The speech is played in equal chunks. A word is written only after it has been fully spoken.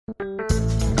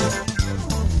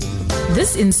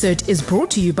This insert is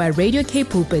brought to you by Radio K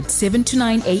Pulpit 7 to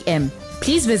 9 a.m.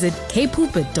 Please visit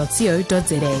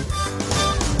kpulpit.co.za.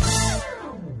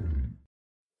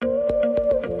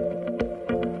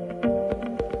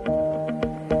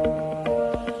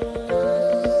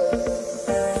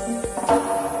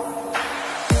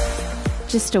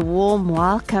 Just a warm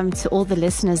welcome to all the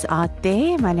listeners out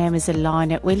there. My name is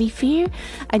Alana Olivier,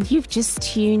 and you've just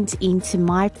tuned into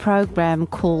my program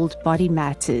called Body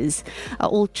Matters. I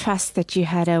all trust that you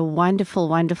had a wonderful,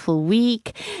 wonderful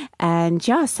week. And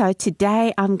so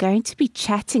today I'm going to be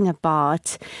chatting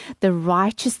about that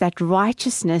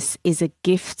righteousness is a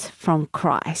gift from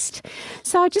Christ.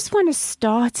 So I just want to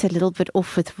start a little bit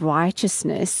off with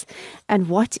righteousness and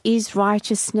what is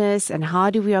righteousness and how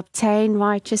do we obtain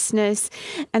righteousness?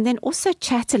 And then also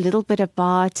chat a little bit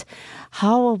about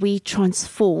how are we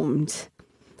transformed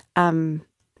in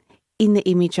the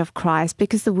image of Christ,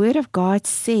 because the Word of God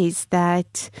says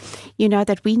that,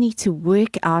 that we need to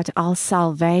work out our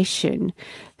salvation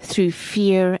through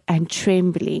fear and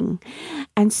trembling.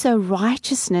 And so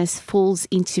righteousness falls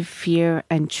into fear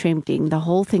and trembling, the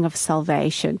whole thing of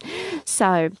salvation.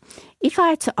 So if I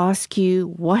had to ask you,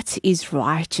 what is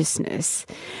righteousness?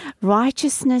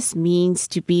 Righteousness means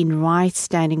to be in right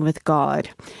standing with God.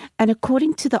 And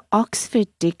according to the Oxford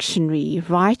Dictionary,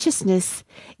 righteousness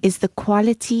is the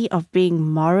quality of being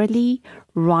morally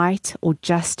right or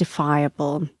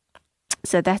justifiable.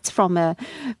 So that's from a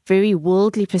very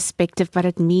worldly perspective, but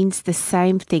it means the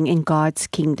same thing in God's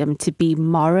kingdom, to be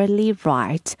morally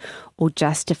right or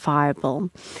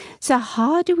justifiable. So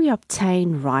how do we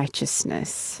obtain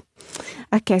righteousness?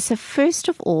 Okay, so first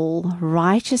of all,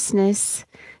 righteousness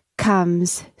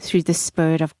comes through the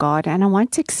Spirit of God, and I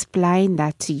want to explain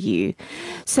that to you.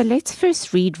 So let's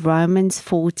first read Romans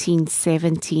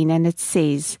 14:17, and it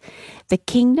says, "The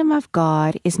kingdom of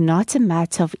God is not a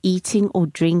matter of eating or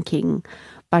drinking,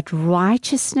 but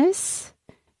righteousness,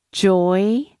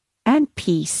 joy, and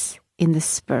peace in the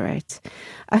Spirit."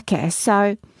 Okay,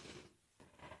 so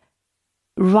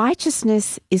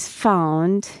righteousness is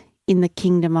found in the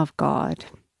kingdom of God.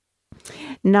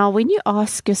 Now, when you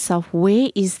ask yourself, where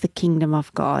is the kingdom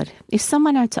of God? If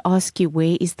someone had to ask you,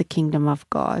 where is the kingdom of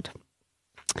God?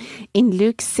 In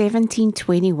Luke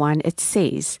 17:21, it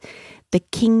says, "The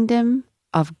kingdom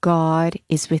of God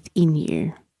is within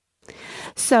you."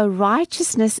 So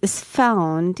righteousness is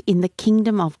found in the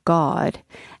kingdom of God,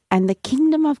 and the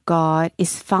kingdom of God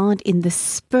is found in the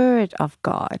Spirit of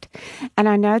God. And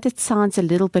I know that sounds a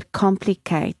little bit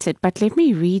complicated, but let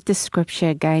me read the scripture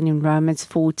again in Romans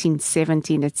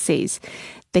 14:17. It says,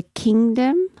 "The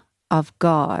kingdom of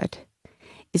God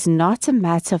is not a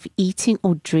matter of eating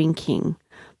or drinking,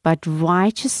 but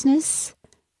righteousness,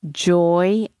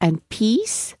 joy, and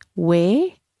peace."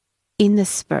 Where? In the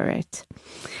Spirit.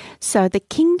 So the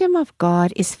kingdom of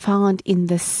God is found in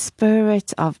the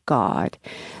Spirit of God.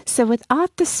 So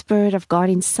without the Spirit of God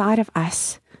inside of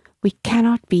us, we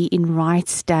cannot be in right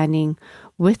standing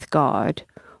with God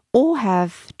or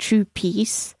have true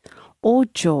peace or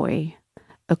joy,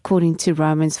 according to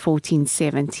Romans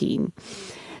 14:17.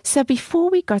 So before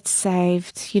we got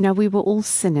saved, we were all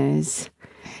sinners.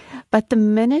 But the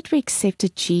minute we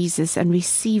accepted Jesus and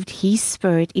received His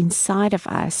Spirit inside of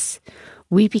us,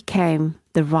 we became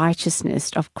the righteousness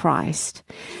of Christ.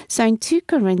 So in 2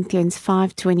 Corinthians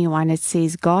 5:21, it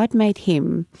says, "God made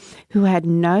Him who had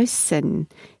no sin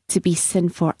to be sin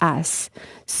for us,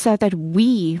 so that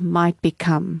we might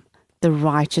become the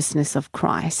righteousness of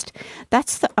Christ."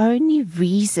 That's the only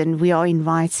reason we are in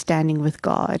right standing with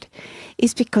God,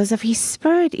 is because of His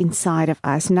Spirit inside of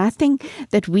us. Nothing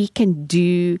that we can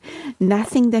do,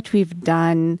 nothing that we've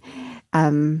done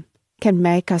can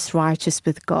make us righteous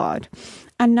with God.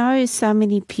 I know so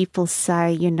many people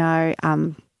say,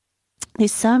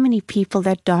 there's so many people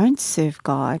that don't serve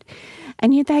God,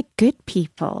 and they're good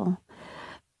people.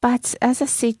 But as I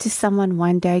said to someone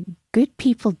one day, good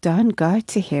people don't go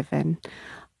to heaven.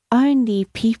 Only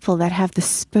people that have the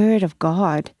Spirit of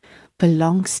God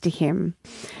belongs to Him.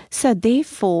 So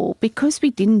therefore, because we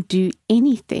didn't do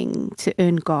anything to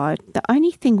earn God, the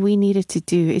only thing we needed to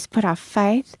do is put our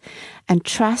faith and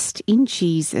trust in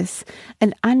Jesus,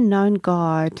 an unknown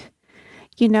God.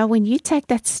 When you take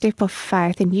that step of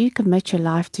faith and you commit your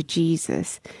life to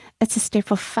Jesus, it's a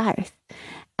step of faith.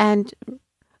 And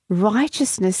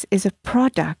righteousness is a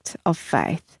product of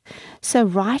faith. So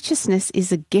righteousness is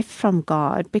a gift from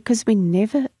God because we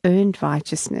never earned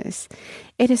righteousness.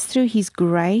 It is through His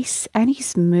grace and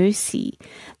His mercy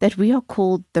that we are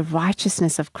called the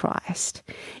righteousness of Christ.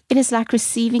 It is like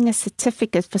receiving a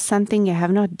certificate for something you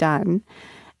have not done,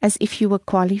 as if you were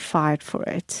qualified for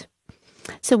it.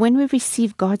 So when we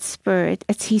receive God's Spirit,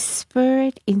 it's His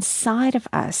Spirit inside of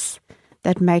us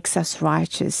that makes us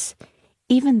righteous,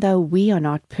 even though we are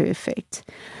not perfect.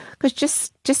 Because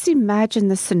just imagine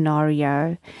the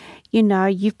scenario.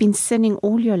 You've been sinning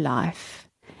all your life.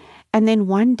 And then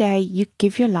one day you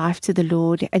give your life to the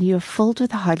Lord and you're filled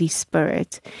with the Holy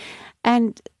Spirit.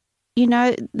 And,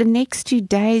 the next 2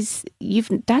 days,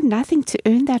 you've done nothing to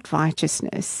earn that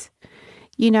righteousness.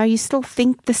 You still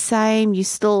think the same. You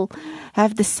still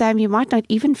have the same. You might not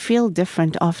even feel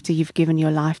different after you've given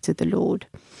your life to the Lord.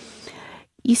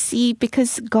 You see,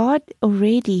 because God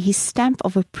already, His stamp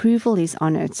of approval is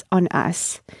on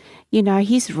us.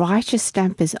 His righteous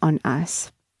stamp is on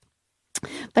us.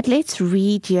 But let's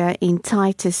read here in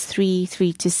Titus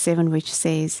 3:3-7, which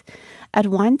says, "At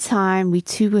one time we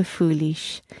too were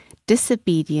foolish,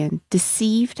 disobedient,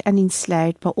 deceived and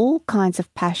enslaved by all kinds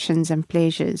of passions and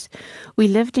pleasures. We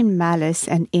lived in malice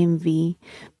and envy,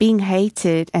 being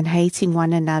hated and hating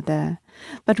one another.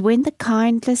 But when the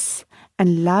kindness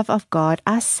and love of God,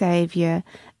 our Savior,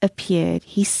 appeared,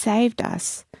 He saved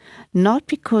us, not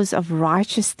because of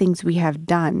righteous things we have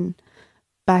done,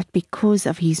 but because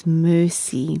of His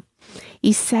mercy.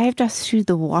 He saved us through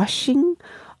the washing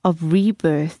of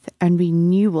rebirth and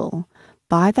renewal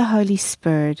by the Holy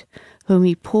Spirit, whom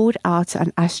He poured out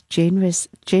on us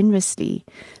generously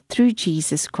through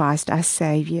Jesus Christ our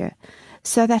Savior,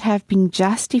 so that have been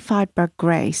justified by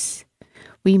grace,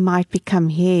 we might become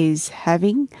His,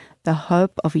 having the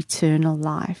hope of eternal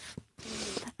life."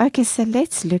 Okay, so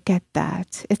let's look at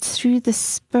that. It's through the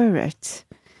Spirit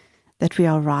that we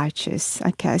are righteous.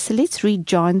 Okay, so let's read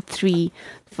John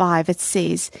 3:5. It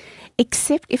says,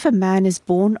 "Except if a man is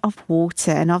born of water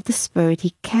and of the Spirit,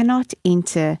 he cannot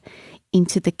enter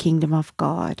into the kingdom of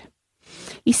God."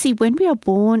 You see, when we are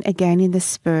born again in the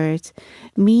Spirit,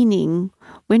 meaning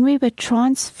when we were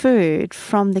transferred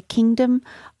from the kingdom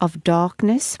of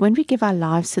darkness, when we give our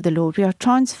lives to the Lord, we are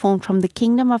transformed from the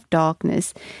kingdom of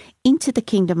darkness into the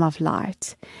kingdom of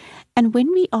light. And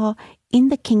when we are in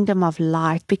the kingdom of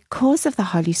light, because of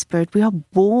the Holy Spirit, we are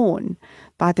born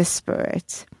by the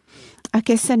Spirit.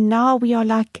 Okay, so now we're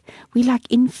like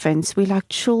infants, we're like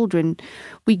children.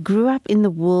 We grew up in the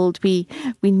world, we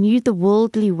knew the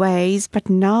worldly ways, but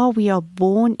now we are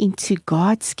born into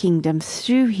God's kingdom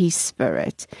through His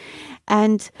Spirit.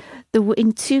 And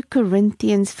in 2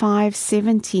 Corinthians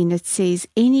 5:17, it says,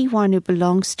 "Anyone who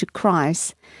belongs to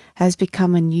Christ has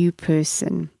become a new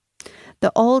person.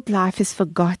 The old life is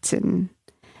forgotten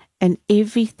and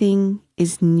everything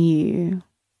is new."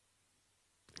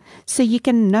 So you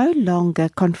can no longer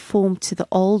conform to the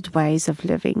old ways of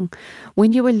living.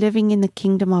 When you were living in the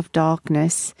kingdom of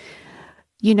darkness,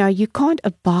 you can't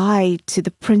abide to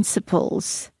the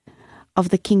principles of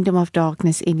the kingdom of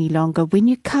darkness any longer. When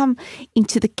you come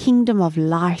into the kingdom of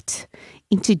light,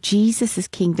 into Jesus'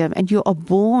 kingdom, and you are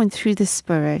born through the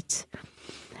Spirit,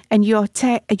 and you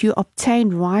obtain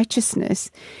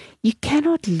righteousness, you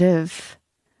cannot live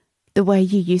the way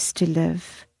you used to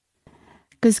live.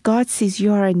 Because God says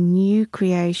you are a new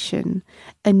creation,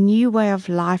 a new way of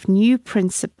life, new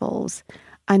principles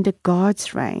under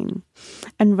God's reign.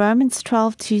 And Romans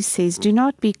 12:2 says, "Do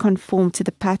not be conformed to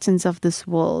the patterns of this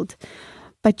world,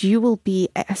 but you will be,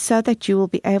 so that you will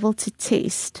be able to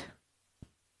test."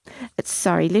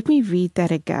 Sorry, let me read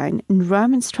that again. In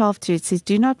Romans 12:2 it says,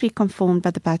 "Do not be conformed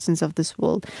by the patterns of this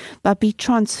world, but be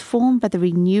transformed by the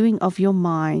renewing of your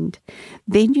mind.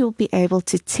 Then you'll be able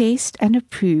to test and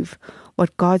approve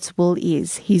what God's will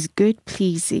is, His good,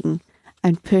 pleasing,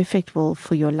 and perfect will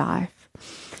for your life."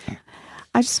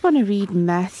 I just want to read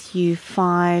Matthew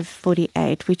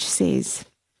 5:48, which says,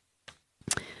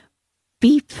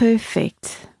 "Be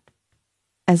perfect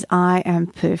as I am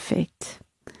perfect."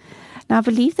 Now, I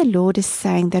believe the Lord is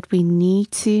saying that we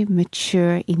need to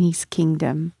mature in His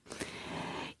kingdom.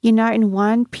 In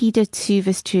 1 Peter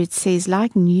 2:2, it says,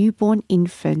 "Like newborn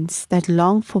infants that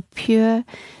long for pure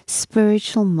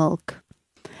spiritual milk,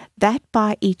 that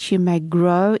by it you may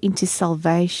grow into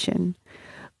salvation,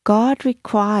 God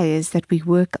requires that we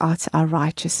work out our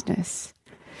righteousness."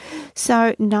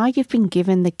 So now you've been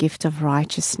given the gift of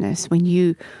righteousness when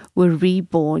you were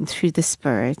reborn through the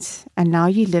Spirit, and now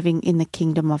you're living in the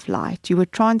kingdom of light. You were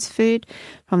transferred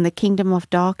from the kingdom of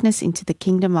darkness into the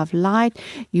kingdom of light.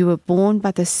 You were born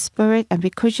by the Spirit, and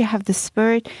because you have the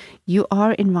Spirit, you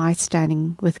are in right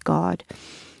standing with God.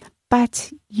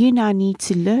 But you now need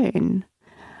to learn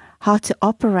how to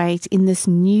operate in this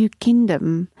new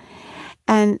kingdom.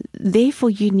 And therefore,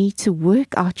 you need to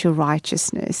work out your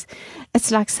righteousness.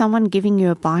 It's like someone giving you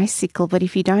a bicycle, but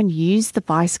if you don't use the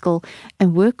bicycle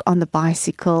and work on the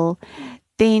bicycle,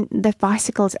 then the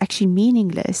bicycle is actually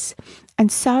meaningless.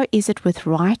 And so is it with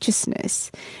righteousness.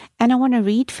 And I want to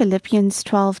read Philippians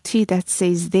 12:2 that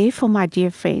says, "Therefore, my dear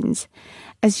friends,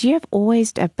 as you have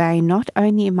always obeyed, not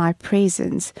only in my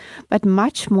presence, but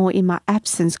much more in my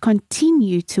absence,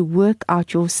 continue to work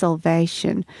out your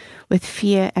salvation with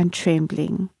fear and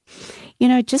trembling." You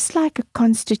know, just like a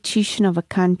constitution of a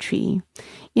country,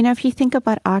 you know, if you think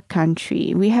about our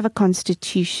country, we have a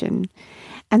constitution.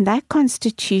 And that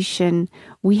constitution,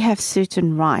 we have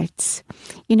certain rights.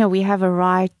 You know, we have a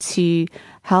right to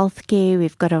healthcare,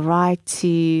 we've got a right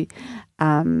to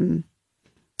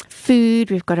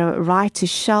food, we've got a right to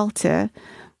shelter,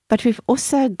 but we've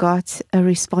also got a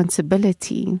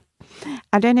responsibility.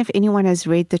 I don't know if anyone has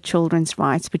read the children's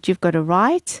rights, but you've got a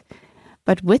right,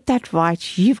 but with that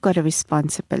right, you've got a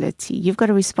responsibility. You've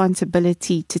got a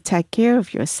responsibility to take care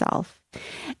of yourself.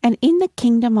 And in the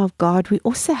kingdom of God, we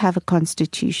also have a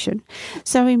constitution.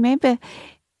 So remember,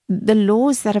 the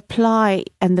laws that apply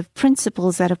and the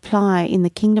principles that apply in the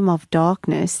kingdom of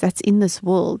darkness that's in this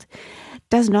world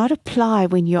does not apply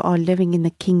when you are living in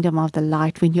the kingdom of the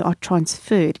light, when you are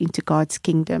transferred into God's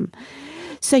kingdom.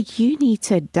 So you need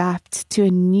to adapt to a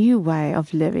new way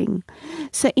of living.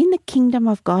 So in the kingdom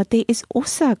of God, there is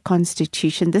also a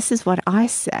constitution. This is what I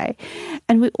say.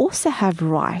 And we also have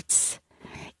rights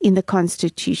in the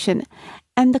constitution.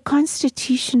 And the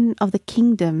constitution of the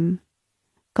kingdom,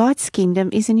 God's kingdom,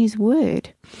 is in His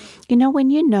word. You know, when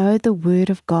you know the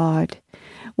word of God,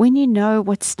 when you know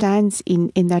what stands in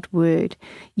that word,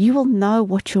 you will know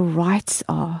what your rights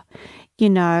are. You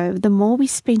know, the more we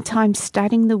spend time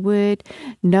studying the word,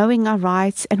 knowing our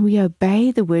rights, and we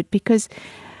obey the word, because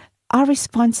our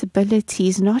responsibility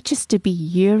is not just to be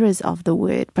hearers of the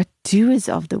word, but doers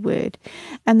of the word.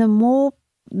 And the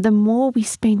more we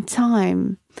spend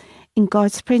time in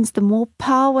God's presence, the more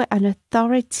power and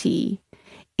authority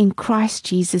in Christ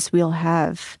Jesus we'll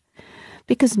have,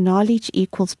 because knowledge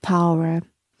equals power.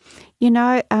 You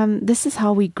know, this is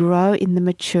how we grow in the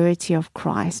maturity of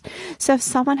Christ. So if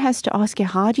someone has to ask you,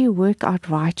 how do you work out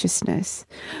righteousness?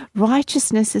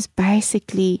 Righteousness is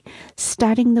basically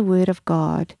studying the word of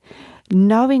God,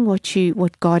 knowing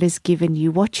what God has given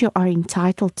you, what you are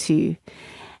entitled to,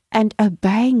 and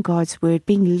obeying God's word,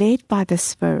 being led by the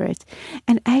Spirit.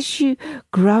 And as you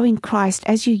grow in Christ,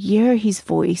 as you hear His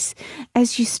voice,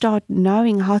 as you start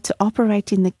knowing how to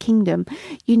operate in the kingdom,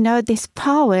 you know there's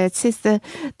power. It says the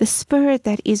Spirit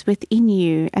that is within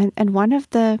you. And one of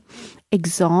the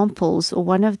examples, or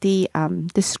one of the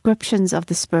descriptions of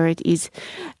the Spirit is,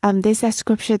 there's that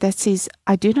scripture that says,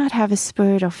 "I do not have a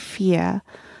spirit of fear,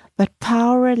 but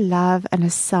power, love, and a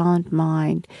sound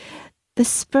mind." The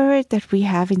Spirit that we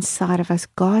have inside of us,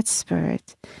 God's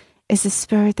Spirit, is the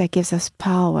Spirit that gives us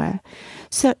power.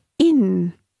 So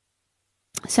in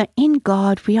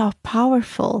God, we are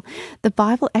powerful. The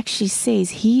Bible actually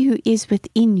says, "He who is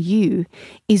within you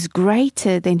is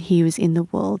greater than he who is in the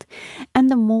world."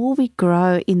 And the more we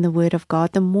grow in the Word of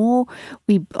God, the more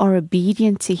we are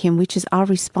obedient to Him, which is our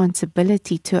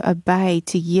responsibility to obey,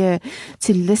 to hear,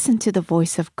 to listen to the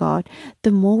voice of God,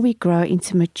 the more we grow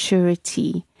into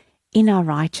maturity in our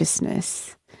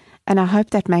righteousness. And I hope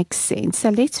that makes sense. So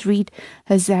let's read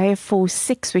Hosea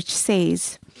 4:6, which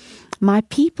says, "My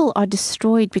people are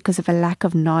destroyed because of a lack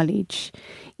of knowledge."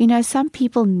 You know, some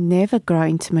people never grow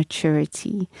into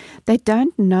maturity. They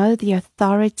don't know the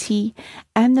authority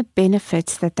and the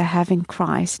benefits that they have in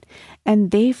Christ,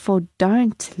 and therefore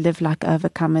don't live like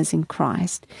overcomers in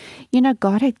Christ. You know,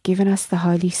 God had given us the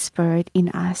Holy Spirit in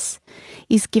us.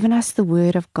 He's given us the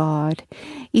Word of God.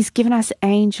 He's given us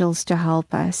angels to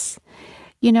help us.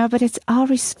 You know, but it's our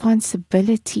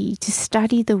responsibility to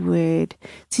study the Word,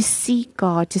 to seek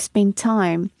God, to spend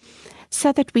time,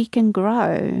 so that we can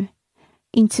grow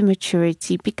into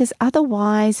maturity. Because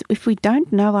otherwise, if we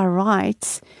don't know our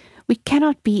rights, we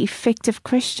cannot be effective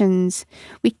Christians.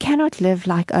 We cannot live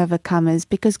like overcomers,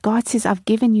 because God says, "I've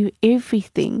given you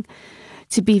everything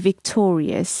to be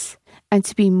victorious and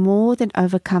to be more than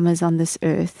overcomers on this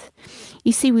earth."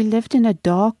 You see, we lived in a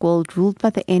dark world ruled by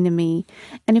the enemy,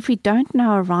 and if we don't know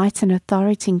our rights and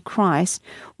authority in Christ,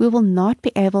 we will not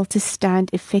be able to stand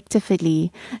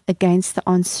effectively against the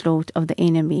onslaught of the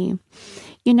enemy.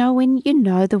 You know, when you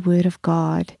know the Word of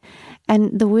God,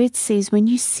 and the Word says, when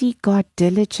you seek God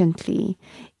diligently,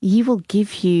 He will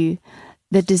give you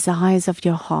the desires of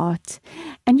your heart.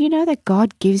 And you know that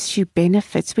God gives you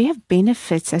benefits. We have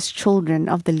benefits as children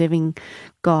of the living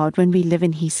God when we live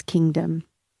in His kingdom.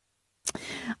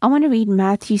 I want to read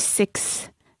Matthew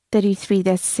 6:33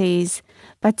 that says,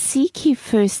 "But seek ye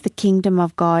first the kingdom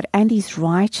of God and His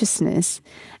righteousness,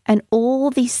 and all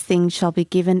these things shall be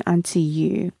given unto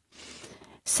you."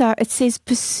 So it says,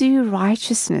 pursue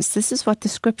righteousness. This is what the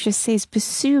scripture says,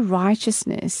 pursue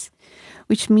righteousness,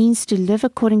 which means to live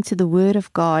according to the word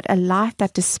of God, a life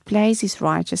that displays his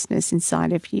righteousness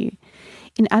inside of you.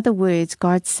 In other words,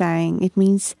 God's saying it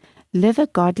means live a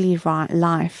godly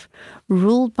life,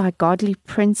 ruled by godly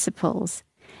principles,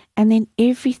 and then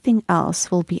everything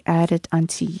else will be added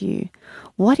unto you.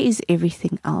 What is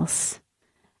everything else?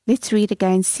 Let's read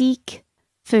again. Seek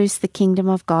first the kingdom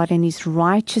of God and his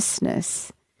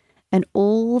righteousness, and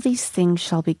all these things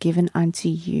shall be given unto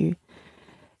you.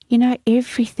 You know,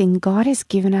 everything. God has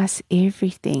given us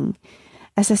everything.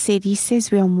 As I said, he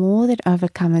says we are more than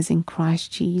overcomers in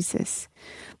Christ Jesus.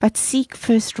 But seek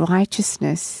first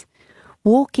righteousness.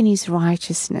 Walk in his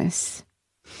righteousness.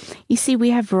 You see,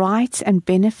 we have rights and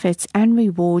benefits and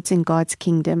rewards in God's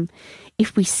kingdom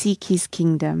if we seek his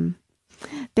kingdom.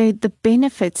 The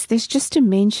benefits, there's just to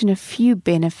mention a few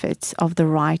benefits of the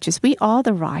righteous. We are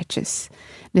the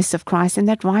righteousness of Christ, and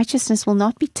that righteousness will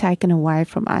not be taken away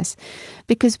from us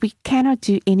because we cannot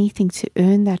do anything to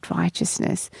earn that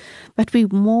righteousness. But the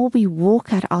more we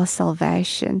walk out our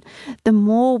salvation, the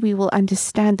more we will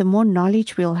understand, the more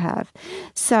knowledge we'll have.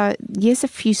 So here's a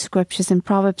few scriptures in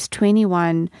Proverbs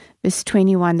 21, verse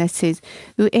 21 that says,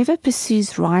 whoever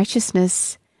pursues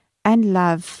righteousness and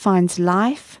love finds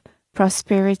life,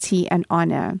 prosperity and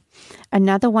honor.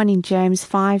 Another one in James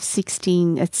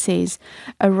 5:16, it says,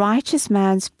 a righteous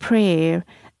man's prayer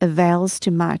avails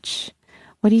to much.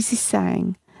 What is he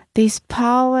saying? There's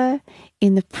power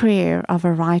in the prayer of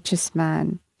a righteous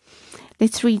man.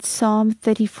 Let's read Psalm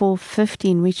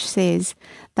 34:15, which says,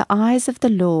 the eyes of the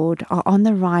Lord are on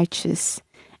the righteous,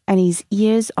 and his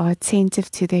ears are attentive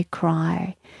to their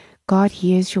cry. God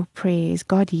hears your prayers.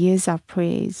 God hears our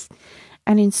prayers.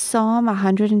 And in Psalm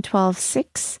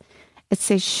 112:6, it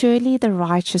says, surely the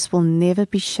righteous will never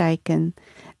be shaken.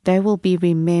 They will be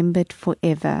remembered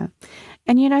forever.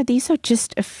 And you know, these are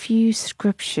just a few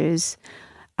scriptures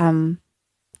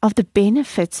of the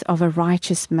benefits of a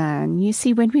righteous man. You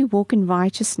see, when we walk in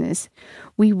righteousness,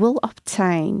 we will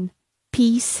obtain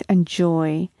peace and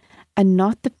joy, and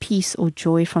not the peace or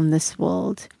joy from this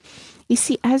world. You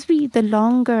see, the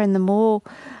longer and the more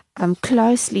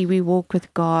closely we walk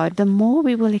with God, the more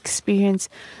we will experience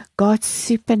God's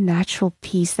supernatural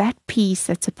peace, that peace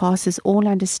that surpasses all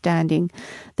understanding,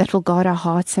 that will guard our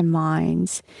hearts and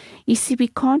minds. You see, we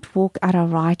can't walk out our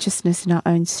righteousness in our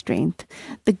own strength.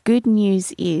 The good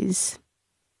news is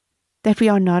that we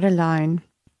are not alone.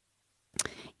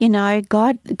 You know,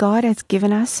 God has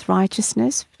given us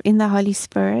righteousness in the Holy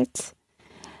Spirit.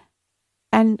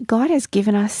 And God has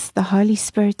given us the Holy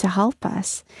Spirit to help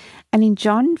us. And in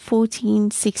John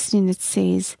 14:16 it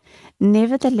says,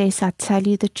 nevertheless, I tell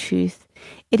you the truth.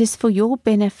 It is for your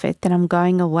benefit that I'm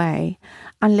going away.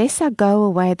 Unless I go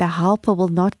away, the Helper will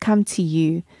not come to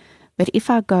you. But if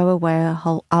I go away,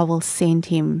 I will send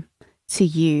him to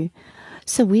you.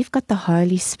 So we've got the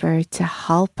Holy Spirit to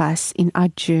help us in our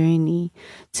journey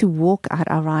to walk out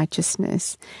our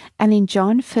righteousness. And in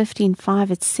John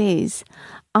 15:5 it says,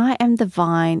 I am the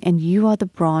vine and you are the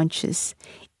branches.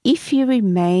 If you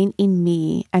remain in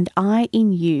me and I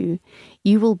in you,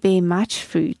 you will bear much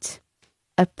fruit.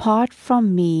 Apart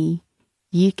from me,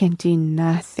 you can do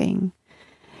nothing.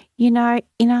 You know,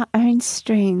 in our own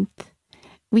strength,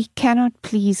 we cannot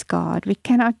please God. We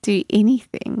cannot do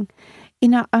anything.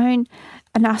 In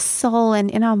our soul and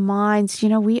in our minds, you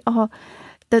know,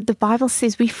 the Bible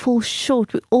says we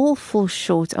all fall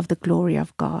short of the glory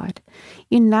of God.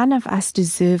 None of us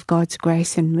deserve God's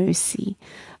grace and mercy,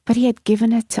 but he had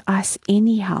given it to us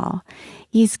anyhow.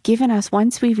 He has given us,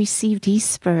 once we received his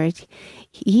Spirit,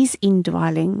 his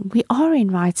indwelling, we are in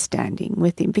right standing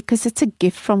with him because it's a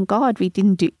gift from God. We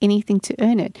didn't do anything to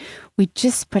earn it. We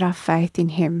just put our faith in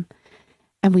him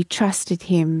and we trusted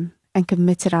him and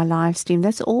committed our lives to him.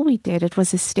 That's all we did. It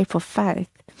was a step of faith.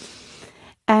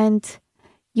 And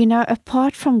you know,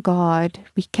 apart from God,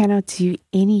 we cannot do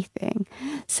anything.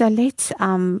 So let's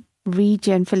read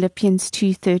in Philippians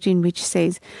 2:13, which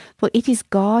says, for it is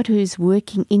God who is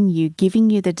working in you, giving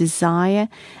you the desire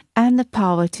and the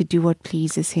power to do what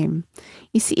pleases him.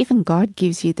 You see, even God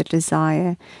gives you the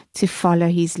desire to follow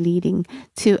his leading,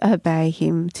 to obey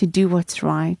him, to do what's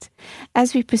right.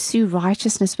 As we pursue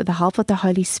righteousness with the help of the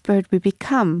Holy Spirit, we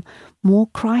become more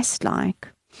Christ-like.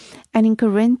 And in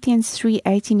Corinthians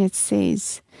 3:18 it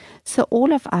says, so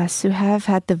all of us who have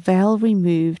had the veil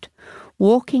removed,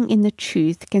 walking in the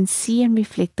truth, can see and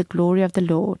reflect the glory of the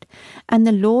Lord. And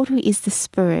the Lord, who is the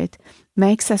Spirit,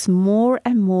 makes us more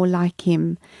and more like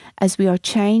him as we are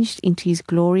changed into his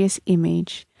glorious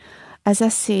image. As I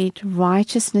said,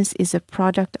 righteousness is a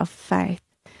product of faith.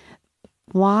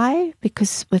 Why?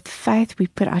 Because with faith we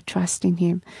put our trust in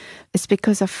Him. It's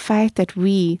because of faith that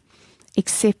we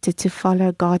accepted to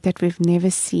follow God that we've never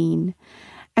seen.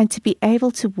 And to be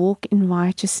able to walk in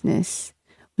righteousness,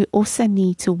 we also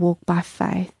need to walk by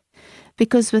faith.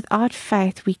 Because without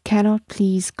faith we cannot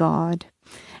please God.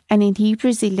 And in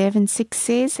Hebrews 11:6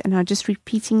 says, and I'm just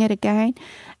repeating it again,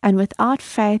 and without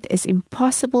faith it's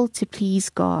impossible to please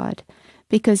God,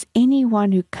 because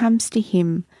anyone who comes to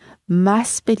Him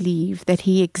must believe that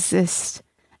He exists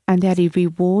and that He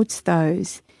rewards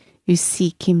those who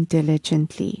seek Him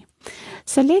diligently.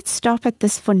 So let's stop at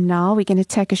this for now. We're going to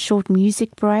take a short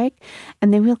music break,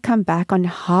 and then we'll come back on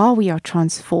how we are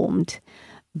transformed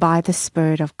by the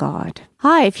Spirit of God.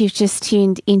 Hi, if you've just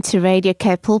tuned into Radio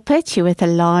K Pulpit, you're with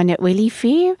Alana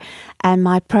Willifear, and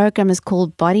my program is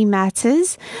called Body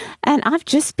Matters. And I've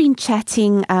just been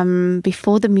chatting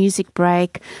before the music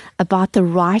break about the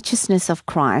righteousness of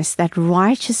Christ, that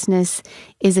righteousness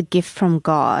is a gift from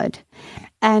God.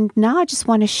 And now I just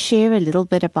want to share a little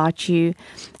bit about you,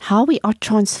 how we are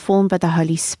transformed by the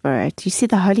Holy Spirit. You see,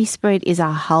 the Holy Spirit is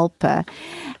our helper,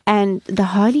 and the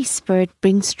Holy Spirit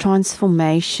brings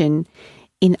transformation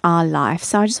in our life.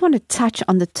 So I just want to touch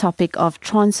on the topic of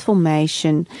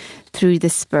transformation through the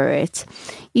Spirit.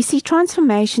 You see,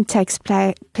 transformation takes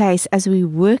place as we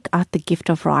work out the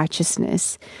gift of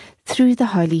righteousness through the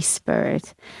Holy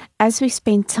Spirit. As we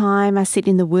spend time, I said,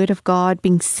 in the Word of God,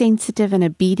 being sensitive and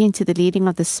obedient to the leading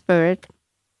of the Spirit,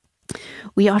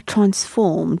 we are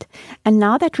transformed. And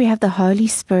now that we have the Holy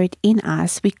Spirit in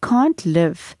us, we can't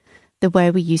live the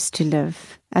way we used to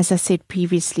live. As I said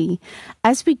previously,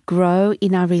 as we grow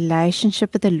in our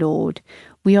relationship with the Lord,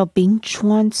 we are being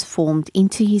transformed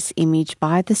into His image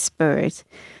by the Spirit,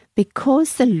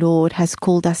 because the Lord has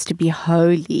called us to be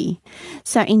holy.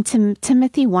 So in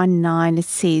Timothy 1:9 it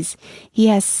says, He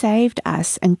has saved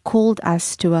us and called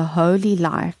us to a holy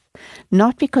life,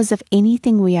 not because of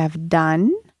anything we have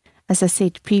done, as I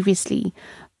said previously,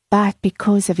 but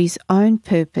because of His own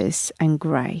purpose and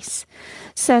grace.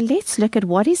 So let's look at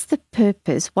what is the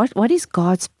purpose, what is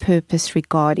God's purpose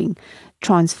regarding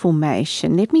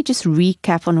transformation. Let me just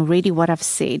recap on already what I've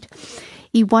said.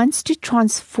 He wants to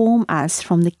transform us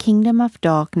from the kingdom of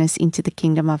darkness into the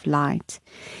kingdom of light.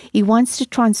 He wants to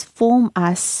transform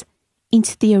us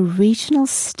into the original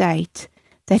state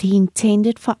that He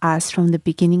intended for us from the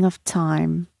beginning of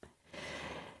time.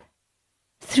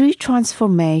 Through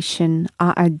transformation,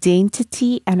 our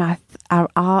identity and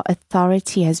our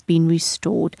authority has been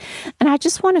restored. And I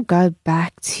just want to go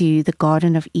back to the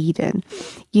Garden of Eden,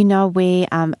 you know, where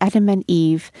Adam and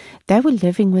Eve, they were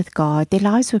living with God. Their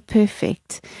lives were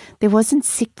perfect. There wasn't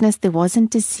sickness, there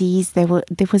wasn't disease, there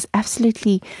was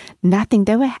absolutely nothing.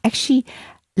 They were actually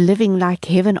living like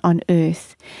heaven on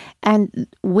earth. And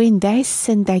when they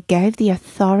sinned, they gave the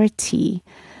authority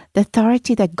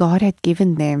that God had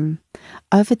given them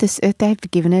over this earth,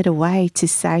 they've given it away to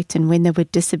Satan when they were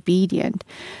disobedient.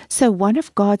 So one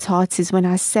of God's hearts is, when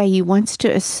I say He wants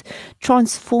to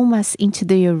transform us into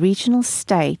the original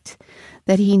state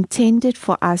that He intended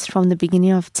for us from the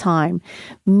beginning of time,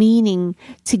 meaning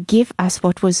to give us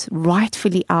what was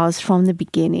rightfully ours from the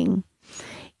beginning.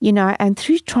 You know, and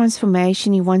through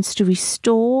transformation, He wants to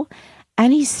restore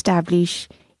and establish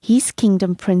His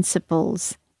kingdom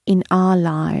principles in our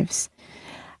lives.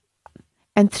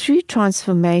 And through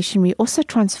transformation, we also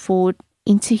transform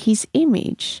into His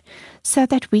image so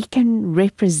that we can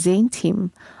represent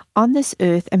Him on this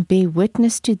earth and bear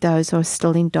witness to those who are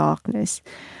still in darkness.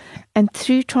 And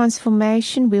through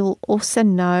transformation, we'll also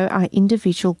know our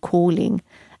individual calling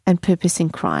and purpose in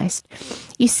Christ.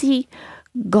 You see,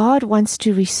 God wants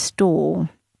to restore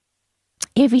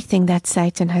everything that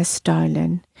Satan has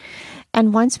stolen.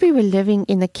 And once we were living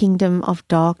in the kingdom of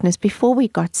darkness, before we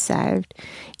got saved,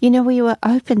 you know, we were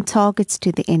open targets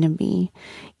to the enemy.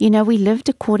 You know, we lived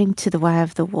according to the way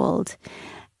of the world.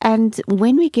 And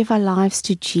when we give our lives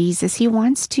to Jesus, He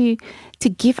wants to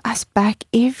give us back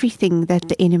everything that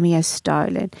the enemy has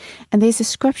stolen. And there's a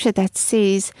scripture that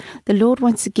says the Lord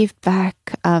wants to give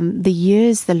back the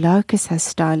years the locust has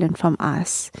stolen from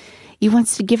us. He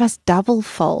wants to give us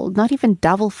doublefold, not even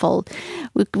doublefold.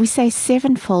 We say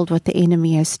sevenfold what the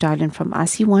enemy has stolen from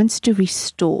us. He wants to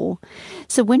restore.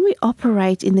 So when we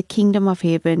operate in the kingdom of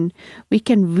heaven, we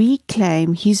can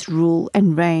reclaim His rule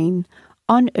and reign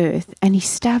on earth and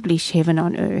establish heaven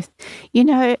on earth. You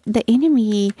know, the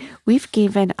enemy, we've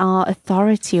given our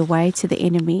authority away to the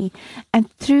enemy,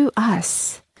 and through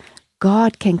us,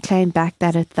 God can claim back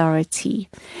that authority.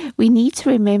 We need to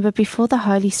remember before the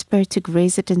Holy Spirit took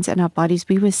residence in our bodies,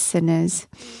 we were sinners.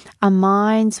 Our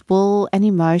minds, will, and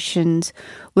emotions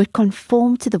would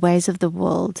conform to the ways of the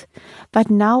world. But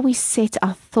now we set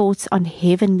our thoughts on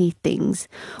heavenly things.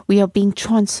 We are being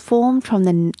transformed from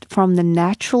the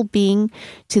natural being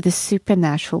to the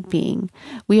supernatural being.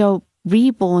 We are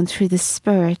reborn through the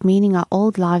Spirit, meaning our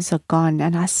old lives are gone.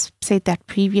 And I said that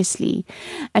previously.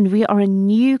 And we are a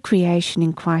new creation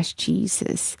in Christ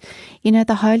Jesus. You know,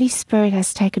 the Holy Spirit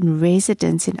has taken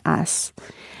residence in us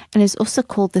and is also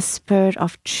called the Spirit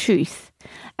of truth.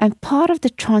 And part of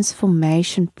the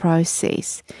transformation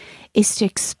process is to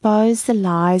expose the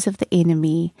lies of the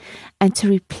enemy and to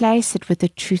replace it with the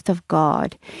truth of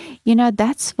God. You know,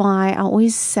 that's why I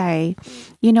always say,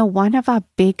 you know, one of our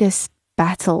biggest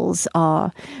battles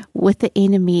are with the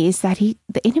enemy is that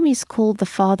the enemy is called the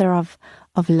father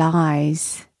of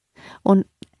lies.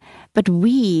 But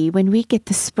when we get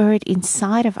the Spirit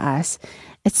inside of us,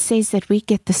 it says that we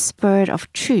get the Spirit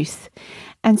of truth.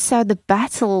 And so the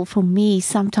battle for me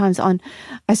sometimes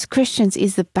as Christians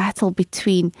is the battle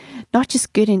between not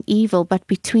just good and evil, but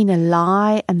between a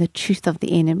lie and the truth of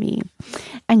the enemy.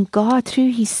 And God,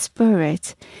 through His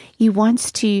Spirit, He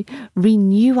wants to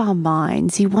renew our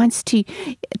minds. He wants to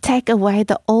take away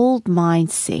the old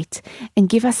mindset and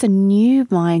give us a new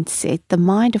mindset, the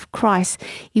mind of Christ.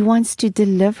 He wants to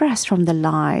deliver us from the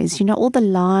lies. You know, all the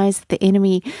lies that the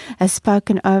enemy has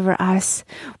spoken over us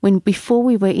before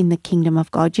we were in the kingdom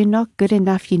of God. You're not good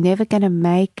enough. You're never going to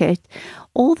make it.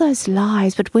 All those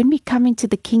lies. But when we come into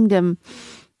the kingdom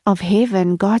of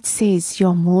heaven, God says,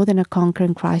 you're more than a conqueror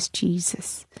in Christ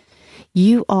Jesus.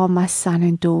 You are my son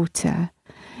and daughter.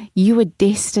 You are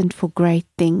destined for great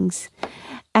things.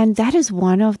 And that is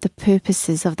one of the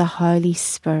purposes of the Holy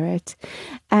Spirit.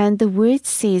 And the word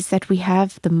says that we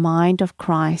have the mind of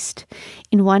Christ.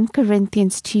 In 1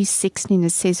 Corinthians 2:16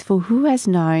 it says, "For who has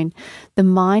known the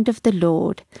mind of the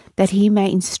Lord, that He may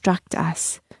instruct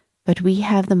us? But we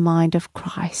have the mind of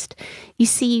Christ." You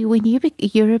see, when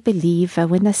you're a believer,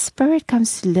 when the Spirit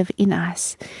comes to live in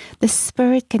us, the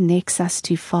Spirit connects us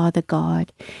to Father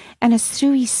God. And it's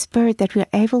through His Spirit that we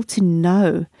are able to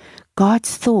know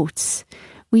God's thoughts.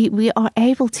 We are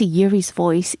able to hear His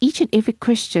voice. Each and every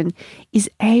Christian is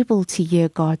able to hear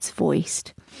God's voice.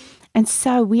 And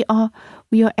so we are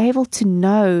able to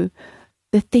know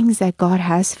the things that God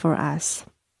has for us.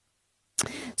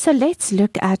 So let's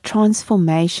look at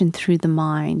transformation through the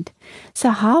mind. So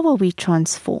how are we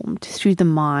transformed? Through the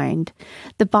mind.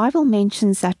 The Bible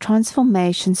mentions that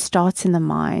transformation starts in the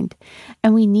mind,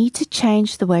 and we need to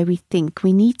change the way we think.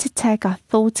 We need to take our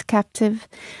thoughts captive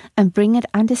and bring it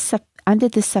under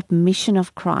the submission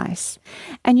of Christ.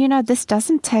 And you know, this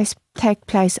doesn't take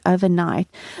place overnight,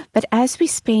 but as we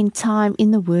spend time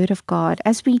in the Word of God,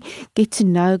 as we get to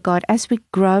know God, as we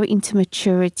grow into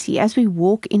maturity, as we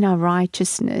walk in our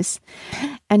righteousness,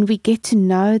 and we get to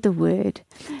know the Word,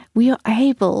 we are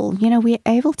able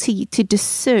to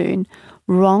discern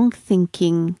wrong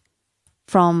thinking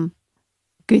from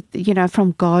good,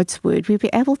 from God's Word. We'll be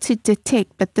able to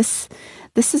detect, but this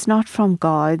is not from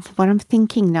God. What I'm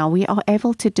thinking now, we are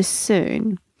able to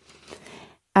discern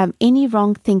any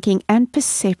wrong thinking and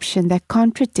perception that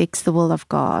contradicts the will of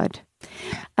God.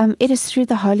 It is through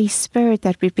the Holy Spirit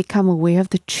that we become aware of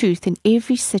the truth in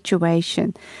every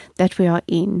situation that we are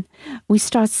in. We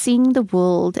start seeing the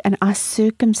world and our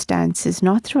circumstances,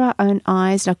 not through our own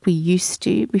eyes like we used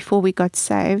to before we got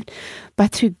saved,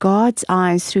 but through God's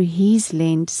eyes, through His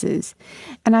lenses.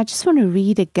 And I just want to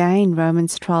read again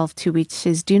Romans 12:2, which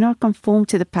says, "Do not conform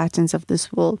to the patterns of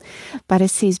this world," but it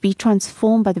says, "Be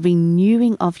transformed by the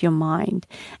renewing of your mind."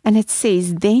 And it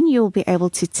says, then you'll be able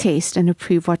to test and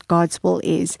approve what God's will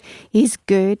is. His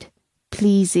good,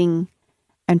 pleasing,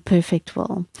 and perfect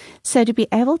will. So to be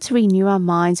able to renew our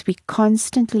minds, we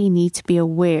constantly need to be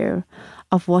aware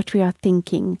of what we are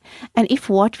thinking. And if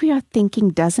what we are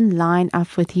thinking doesn't line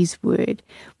up with His Word,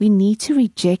 we need to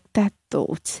reject that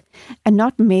thought and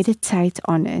not meditate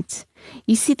on it.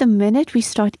 You see, the minute we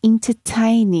start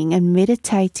entertaining and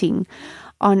meditating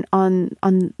on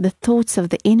the thoughts of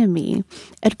the enemy,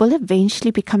 it will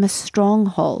eventually become a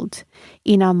stronghold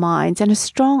in our minds. And a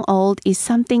stronghold is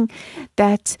something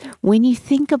that when you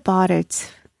think about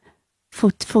it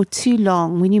for too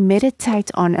long, when you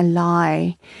meditate on a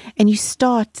lie and you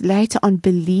start later on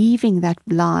believing that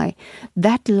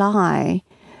lie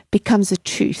becomes a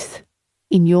truth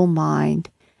in your mind.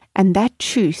 And that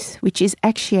truth, which is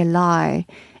actually a lie,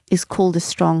 is called a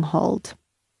stronghold.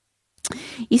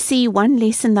 You see, one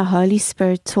lesson the Holy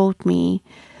Spirit taught me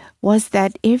was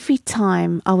that every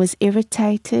time I was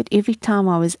irritated, every time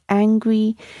I was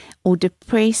angry or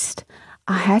depressed,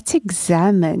 I had to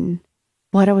examine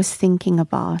what I was thinking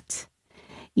about.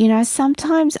 You know,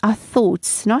 sometimes our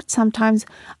thoughts, not sometimes,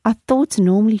 our thoughts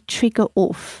normally trigger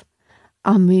off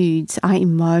our moods, our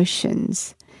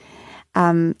emotions.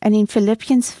 And in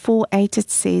Philippians 4:8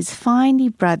 it says, finally,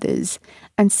 brothers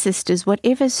and sisters,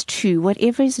 whatever is true,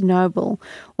 whatever is noble,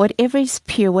 whatever is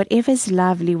pure, whatever is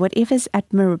lovely, whatever is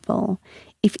admirable,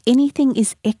 if anything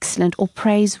is excellent or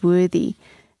praiseworthy,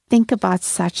 think about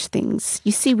such things.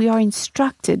 You see, we are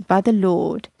instructed by the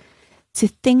Lord to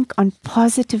think on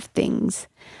positive things.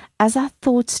 As our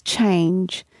thoughts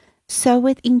change, so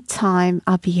within time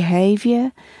our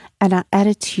behavior and our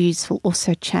attitudes will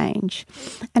also change.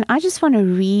 And I just want to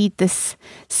read this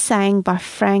saying by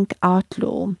Frank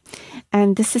Outlaw.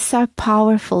 And this is so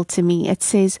powerful to me. It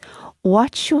says,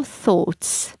 watch your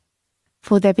thoughts,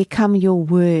 for they become your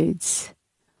words.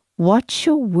 Watch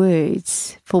your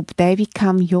words, for they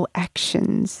become your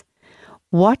actions.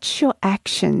 Watch your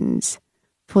actions,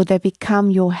 for they become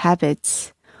your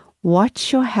habits.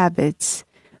 Watch your habits,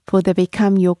 for they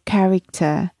become your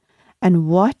character. And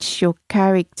watch your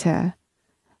character,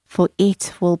 for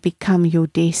it will become your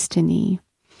destiny.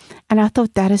 And I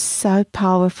thought that is so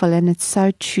powerful, and it's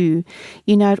so true.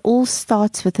 You know, it all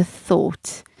starts with a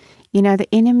thought. You know,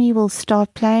 the enemy will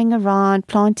start playing around,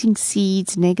 planting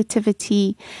seeds,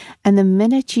 negativity, and the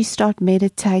minute you start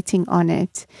meditating on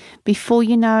it, before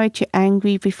you know it, you're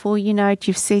angry. Before you know it,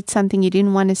 you've said something you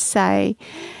didn't want to say.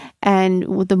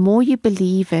 And the more you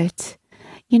believe it,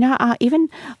 you know, I even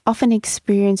often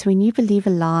experience when you believe a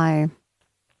lie,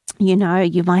 you know,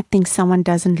 you might think someone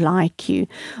doesn't like you,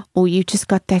 or you just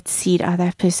got that seed, oh,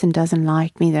 that person doesn't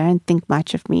like me, they don't think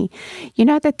much of me. You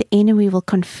know that the enemy will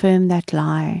confirm that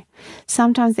lie.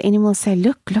 Sometimes the enemy will say,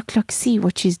 look, see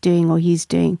what she's doing or he's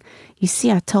doing. You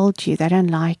see, I told you, they don't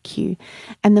like you.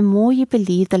 And the more you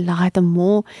believe the lie, the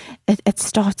more it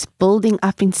starts building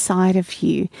up inside of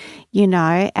you, you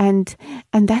know, and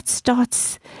that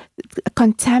starts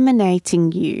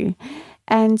contaminating you.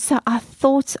 And so our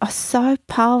thoughts are so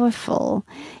powerful,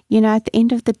 you know, at the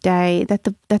end of the day, that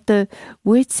the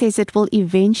word says it will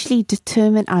eventually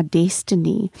determine our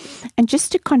destiny. And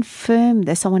just to confirm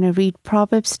this, I want to read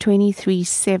Proverbs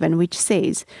 23:7, which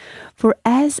says, for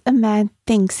as a man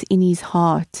thinks in his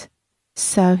heart,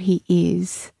 so he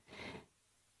is.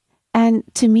 And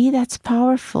to me, that's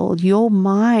powerful. Your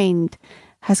mind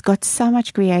has got so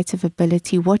much creative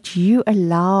ability, what you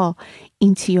allow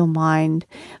into your mind.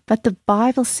 But the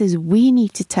Bible says we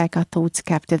need to take our thoughts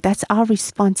captive. That's our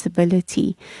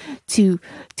responsibility to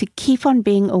keep on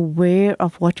being aware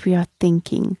of what we are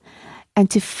thinking and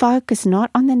to focus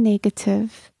not on the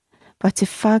negative, but to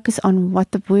focus on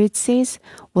what the word says,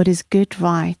 what is good,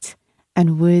 right,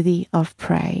 and worthy of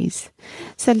praise.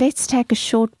 So let's take a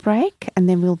short break, and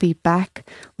then we'll be back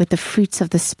with the fruits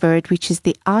of the Spirit, which is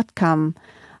the outcome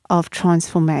of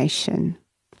transformation.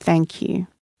 Thank you.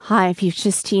 Hi, if you've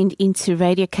just tuned into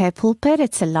Radio K Pulpit,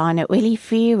 it's Alana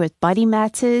Willifee with Body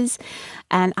Matters,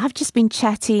 and I've just been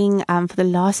chatting for the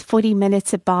last 40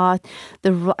 minutes about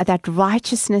that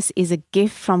righteousness is a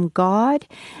gift from God,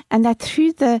 and that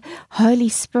through the Holy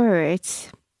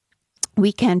Spirit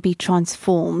we can be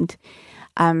transformed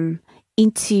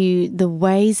into the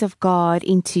ways of God,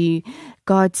 into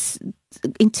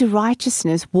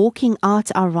righteousness, walking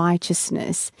out our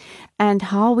righteousness, and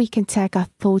how we can take our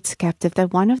thoughts captive.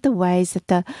 That one of the ways that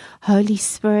the Holy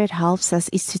Spirit helps us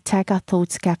is to take our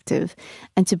thoughts captive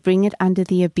and to bring it under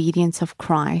the obedience of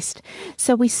Christ.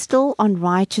 So we're still on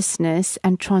righteousness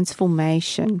and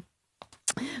transformation.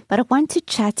 But I want to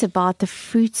chat about the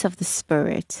fruits of the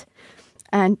Spirit.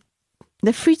 And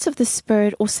the fruits of the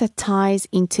Spirit also ties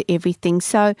into everything.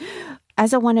 So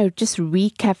as I want to just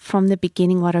recap from the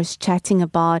beginning, what I was chatting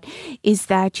about is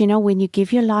that, you know, when you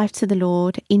give your life to the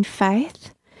Lord in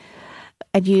faith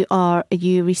and you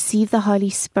receive the Holy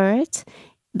Spirit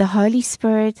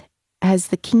has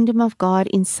the kingdom of God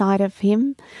inside of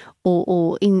him,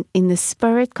 or in the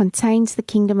Spirit contains the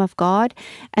kingdom of God,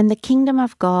 and the kingdom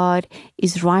of God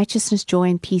is righteousness, joy,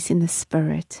 and peace in the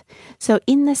Spirit. So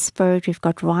in the Spirit, we've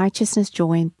got righteousness,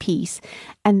 joy, and peace.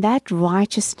 And that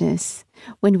righteousness,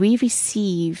 when we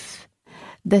receive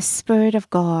the Spirit of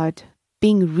God,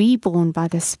 being reborn by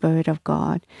the Spirit of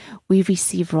God, we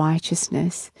receive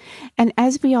righteousness. And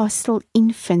as we are still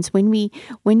infants, when we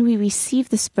receive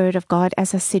the Spirit of God,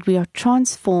 as I said, we are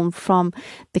transformed from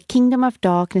the kingdom of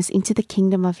darkness into the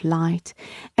kingdom of light.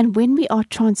 And when we are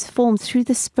transformed through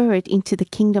the Spirit into the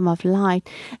kingdom of light,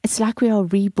 it's like we are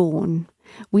reborn.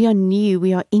 We are new,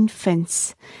 we are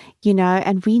infants,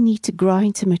 and we need to grow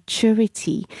into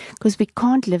maturity because we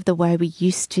can't live the way we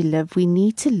used to live. We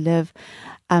need to live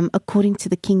according to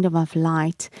the kingdom of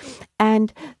light.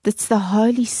 And it's the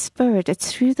Holy Spirit.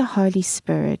 It's through the Holy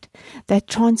Spirit that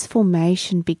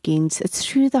transformation begins. It's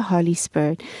through the Holy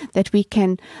Spirit that we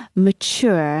can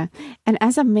mature. And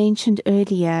as I mentioned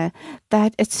earlier,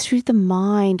 that it's through the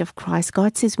mind of Christ.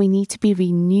 God says we need to be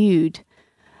renewed,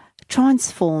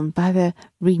 transformed by the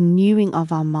renewing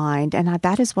of our mind. And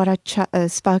that is what I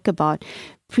spoke about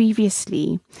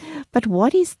previously. But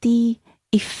what is the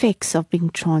effects of being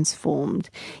transformed?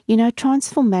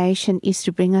 Transformation is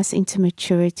to bring us into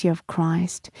maturity of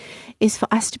Christ, is for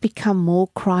us to become more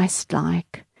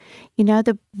Christ-like.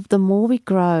 The more we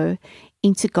grow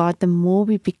into God, the more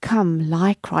we become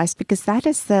like Christ, because that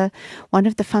is one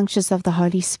of the functions of the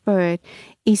Holy Spirit,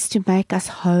 is to make us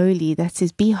holy. That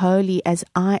says, be holy as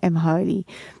I am holy.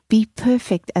 Be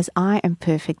perfect as I am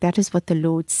perfect. That is what the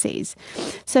Lord says.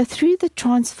 So through the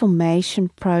transformation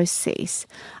process,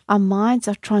 our minds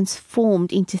are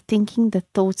transformed into thinking the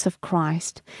thoughts of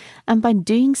Christ. And by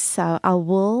doing so, our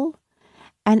will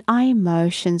and our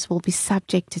emotions will be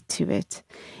subjected to it.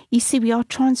 You see, we are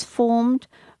transformed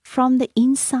from the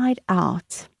inside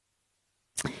out.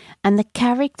 And the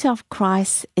character of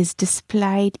Christ is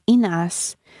displayed in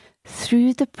us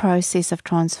through the process of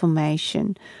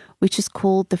transformation, which is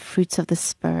called the fruits of the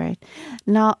Spirit.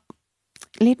 Now,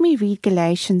 let me read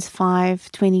Galatians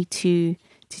 5:22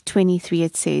 to 23.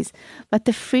 It says, "But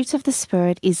the fruit of the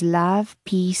Spirit is love,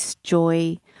 peace,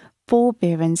 joy,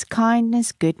 forbearance,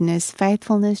 kindness, goodness,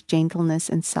 faithfulness, gentleness,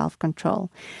 and self-control."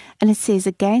 And it says,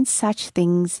 "Against such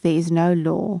things there is no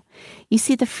law." You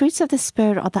see, the fruits of the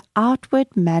Spirit are the outward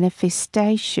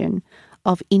manifestation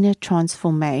of inner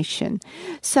transformation.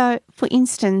 So, for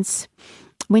instance,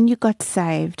 when you got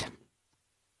saved,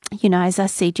 as I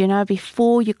said,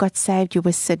 before you got saved, you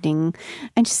were sinning.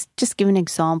 And just give an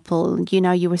example,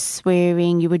 you were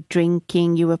swearing, you were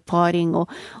drinking, you were partying, or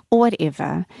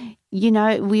whatever.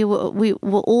 We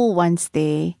were all once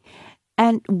there.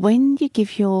 And when you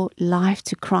give your life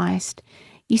to Christ,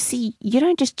 you see, you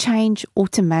don't just change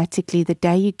automatically the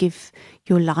day you give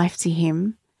your life to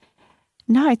Him.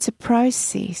 No, it's a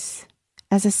process.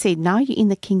 As I said, now you're in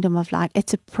the kingdom of light.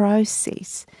 It's a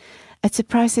process. It's a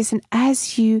process. And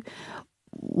as you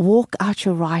walk out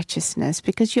your righteousness,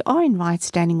 because you are in right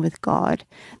standing with God,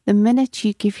 the minute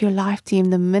you give your life to Him,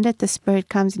 the minute the Spirit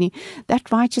comes in you,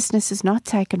 that righteousness is not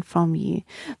taken from you.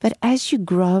 But as you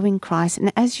grow in Christ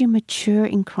and as you mature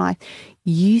in Christ,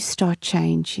 you start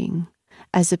changing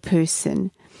as a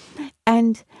person.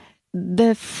 And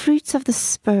the fruits of the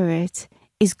Spirit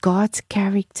is God's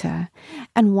character.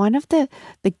 And one of the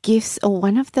gifts, or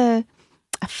one of the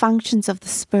functions of the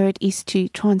Spirit, is to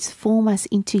transform us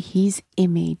into His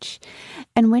image.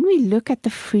 And when we look at the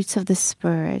fruits of the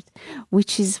Spirit,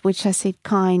 which I said,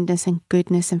 kindness and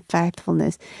goodness and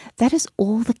faithfulness, that is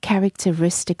all the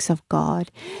characteristics of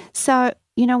God. So,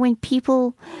 when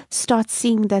people start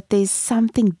seeing that there's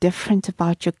something different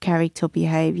about your character or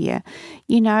behavior,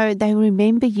 they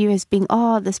remember you as being,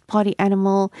 this party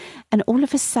animal. And all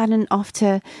of a sudden,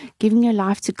 after giving your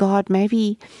life to God,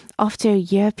 maybe after a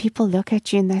year, people look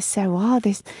at you and they say, wow,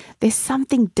 there's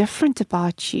something different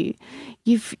about you.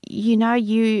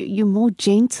 You're more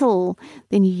gentle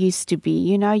than you used to be.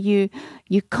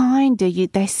 You're kinder.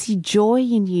 They see joy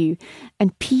in you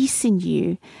and peace in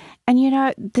you.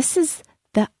 And this is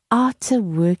the outer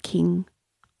working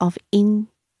of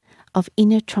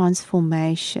inner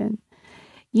transformation.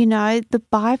 The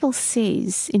Bible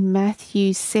says in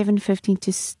Matthew 7:15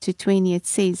 to 20, it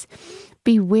says,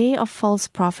 "Beware of false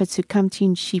prophets who come to you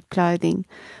in sheep clothing,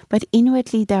 but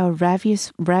inwardly they are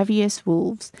ravenous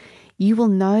wolves. You will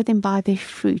know them by their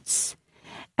fruits."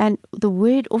 And the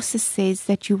word also says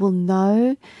that you will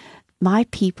know my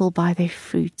people by their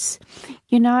fruits.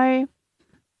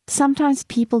 Sometimes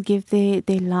people give their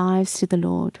lives to the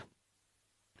Lord,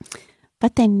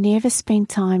 but they never spend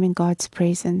time in God's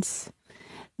presence.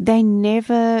 They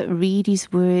never read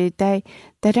His word. They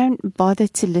don't bother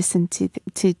to listen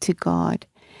to God.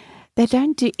 They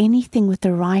don't do anything with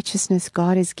the righteousness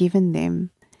God has given them.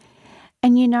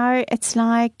 And it's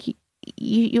like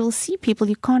you'll see people,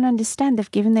 you can't understand.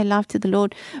 They've given their life to the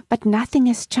Lord, but nothing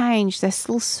has changed. They're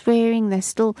still swearing.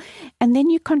 And then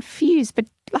you're confused. But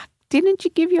didn't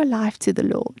you give your life to the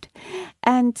Lord?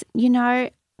 And,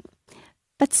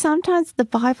 but sometimes the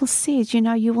Bible says,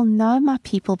 you will know my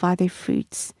people by their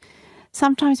fruits.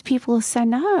 Sometimes people will say,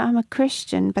 no, I'm a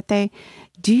Christian, but they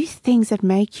do things that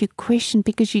make you question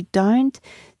because you don't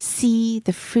see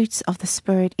the fruits of the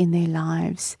Spirit in their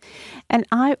lives. And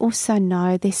I also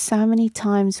know there's so many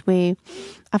times where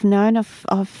I've known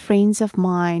of friends of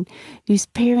mine whose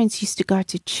parents used to go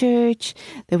to church.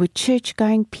 They were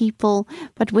church-going people.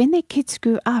 But when their kids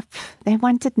grew up, they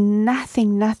wanted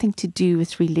nothing to do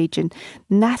with religion,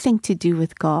 nothing to do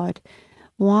with God.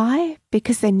 Why?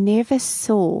 Because they never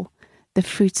saw the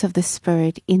fruits of the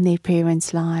Spirit in their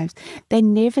parents' lives. They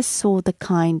never saw the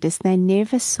kindness. They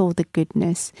never saw the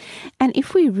goodness. And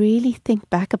if we really think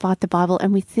back about the Bible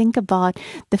and we think about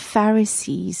the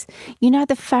Pharisees,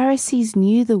 the Pharisees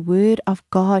knew the Word of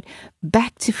God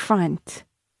back to front,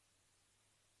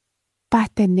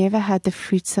 but they never had the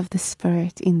fruits of the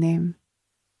Spirit in them.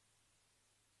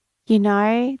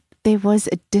 There was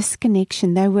a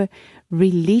disconnection. They were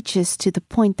religious to the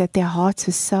point that their hearts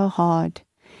were so hard.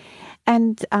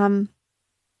 And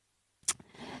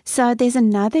so there's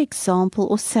another example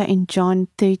also in John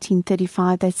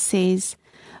 13:35 that says,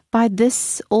 by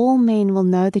this all men will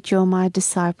know that you're my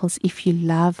disciples if you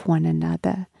love one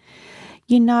another.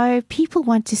 People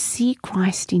want to see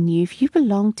Christ in you. If you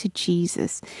belong to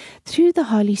Jesus through the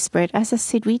Holy Spirit, as I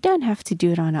said, we don't have to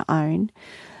do it on our own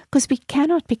because we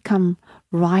cannot become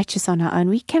righteous on our own.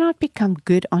 We cannot become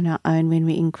good on our own when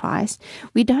we're in Christ.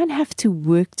 We don't have to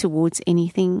work towards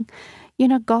anything.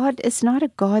 God is not a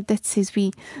God that says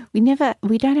we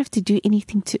don't have to do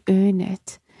anything to earn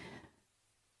it.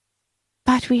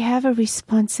 But we have a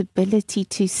responsibility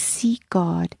to seek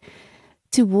God,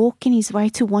 to walk in His way,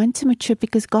 to want to mature,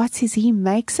 because God says He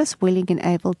makes us willing and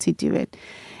able to do it.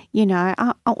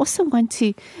 I also want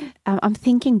to, I'm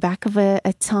thinking back of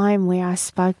a time where I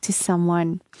spoke to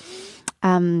someone,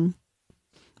 and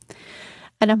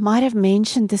I might have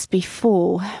mentioned this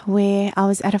before, where I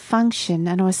was at a function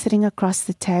and I was sitting across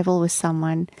the table with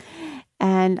someone,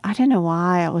 and I don't know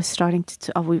why I was starting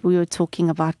to, we were talking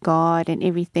about God and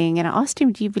everything, and I asked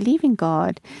him, do you believe in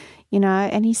God?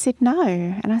 And he said no,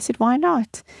 and I said, why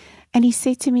not? And he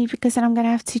said to me, because then I'm going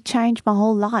to have to change my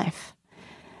whole life.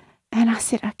 And I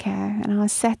said, okay. And I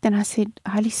sat there and I said,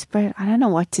 Holy Spirit, I don't know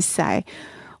what to say.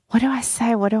 What do I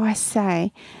say? What do I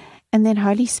say? And then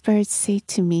Holy Spirit said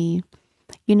to me,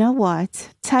 you know what?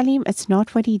 Tell him it's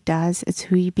not what he does, it's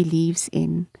who he believes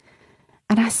in.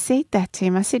 And I said that to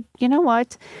him. I said, you know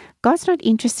what? God's not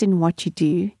interested in what you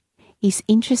do. He's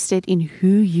interested in who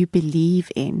you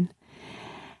believe in.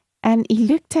 And he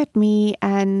looked at me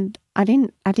and I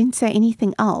didn't say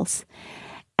anything else.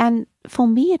 And for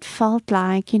me, it felt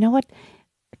like, you know what?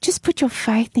 Just put your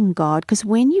faith in God, because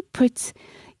when you put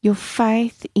your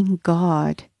faith in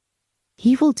God,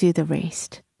 He will do the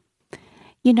rest.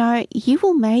 He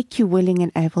will make you willing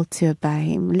and able to obey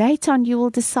Him. Later on, you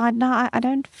will decide, no, I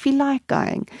don't feel like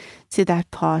going to that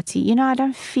party. I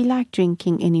don't feel like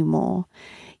drinking anymore.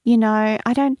 I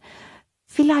don't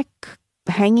feel like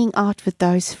hanging out with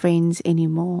those friends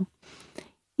anymore.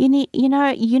 You're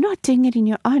not doing it in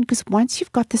your own, because once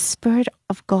you've got the Spirit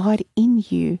of God in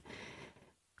you,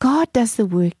 God does the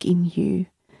work in you.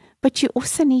 But you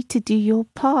also need to do your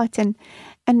part and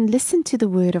listen to the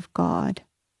Word of God.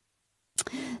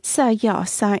 So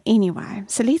anyway,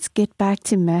 let's get back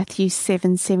to Matthew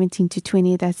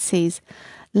 7:17-20 that says,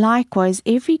 likewise,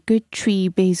 every good tree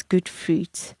bears good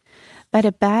fruit, but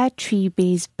a bad tree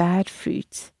bears bad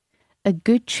fruit. A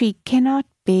good tree cannot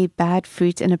bear bad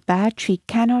fruit, and a bad tree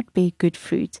cannot bear good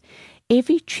fruit.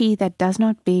 Every tree that does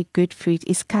not bear good fruit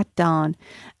is cut down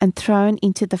and thrown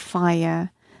into the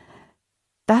fire.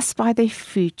 Thus by their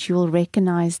fruit you will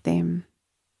recognize them.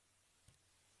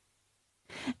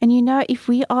 And if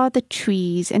we are the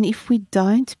trees and if we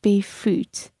don't bear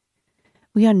fruit,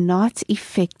 we are not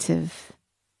effective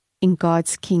in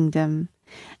God's kingdom.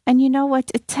 And you know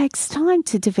what? It takes time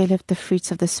to develop the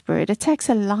fruits of the Spirit. It takes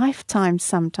a lifetime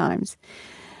sometimes.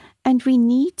 And we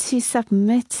need to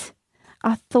submit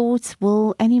our thoughts,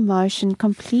 will, and emotion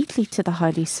completely to the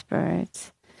Holy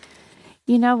Spirit.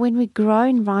 When we grow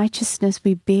in righteousness,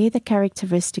 we bear the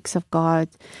characteristics of God,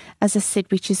 as I said,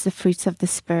 which is the fruits of the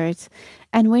Spirit.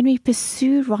 And when we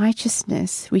pursue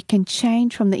righteousness, we can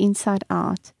change from the inside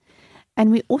out.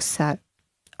 And we also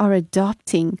are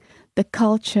adopting the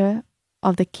culture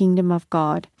of the kingdom of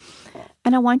God.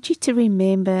 And I want you to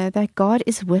remember that God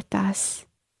is with us.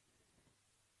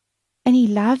 And He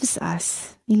loves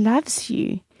us. He loves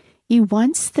you. He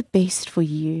wants the best for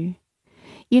you.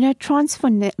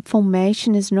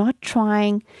 Transformation is not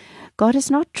trying, God is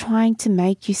not trying to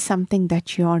make you something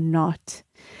that you are not.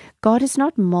 God is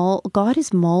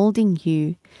molding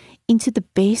you into the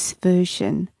best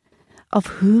version of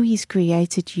who He's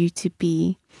created you to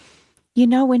be. You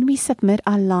know, when we submit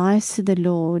our lives to the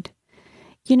Lord,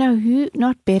 you know, who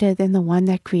not better than the one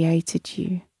that created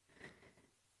you?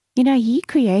 You know, He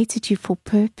created you for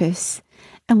purpose.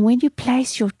 And when you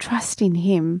place your trust in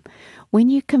Him, when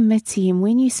you commit to Him,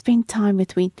 when you spend time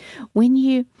with Him, when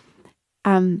you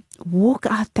walk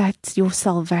out that your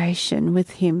salvation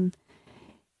with Him,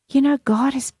 you know,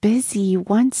 God is busy. He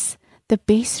wants the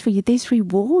best for you. There's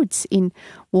rewards in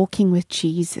walking with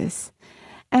Jesus.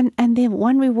 And then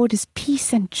one reward is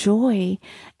peace and joy.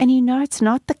 And you know, it's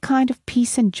not the kind of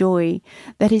peace and joy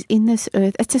that is in this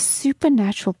earth. It's a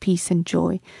supernatural peace and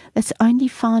joy that's only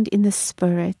found in the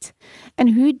Spirit.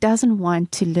 And who doesn't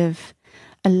want to live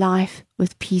a life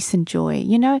with peace and joy?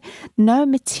 You know, no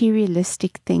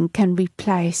materialistic thing can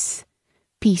replace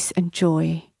peace and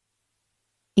joy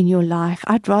in your life.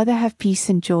 I'd rather have peace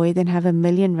and joy than have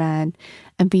R1,000,000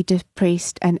 and be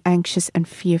depressed and anxious and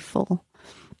fearful.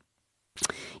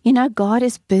 You know, God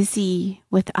is busy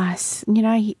with us. You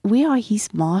know, we are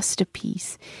His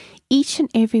masterpiece. Each and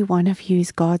every one of you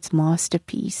is God's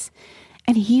masterpiece.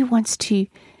 And He wants to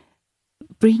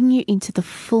bring you into the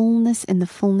fullness and the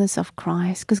fullness of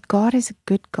Christ, because God is a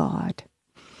good God.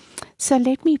 So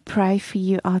let me pray for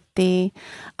you out there.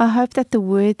 I hope that the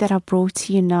word that I brought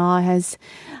to you now has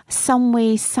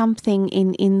something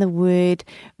in the word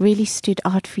really stood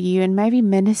out for you and maybe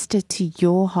ministered to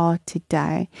your heart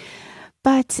today.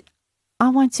 But I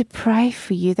want to pray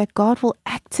for you that God will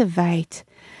activate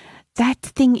that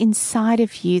thing inside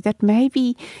of you that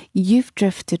maybe you've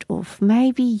drifted off.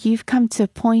 Maybe you've come to a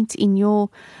point in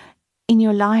your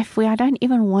life where I don't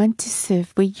even want to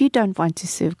serve, where you don't want to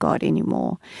serve God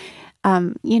anymore.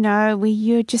 You know, where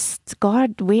you're just,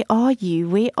 God, where are you?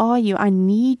 Where are you? I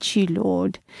need you,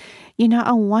 Lord. You know,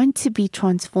 I want to be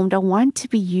transformed. I want to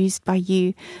be used by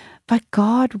you. But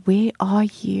God, where are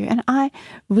you? And I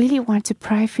really want to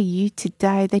pray for you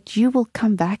today that you will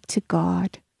come back to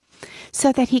God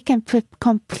so that He can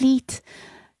complete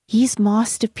His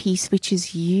masterpiece, which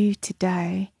is you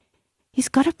today. He's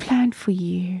got a plan for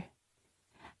you.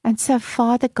 And so,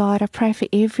 Father God, I pray for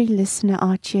every listener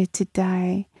out here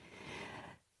today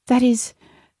that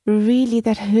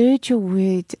heard your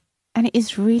word and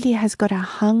has got a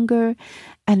hunger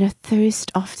and a thirst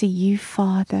after you,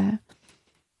 Father.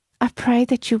 I pray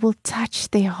that you will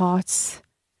touch their hearts.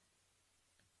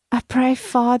 I pray,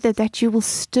 Father, that you will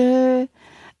stir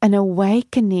an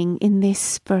awakening in their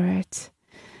spirit.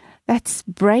 That's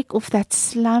break off that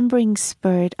slumbering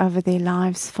spirit over their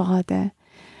lives, Father.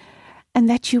 And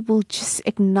that you will just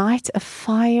ignite a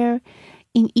fire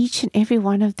in each and every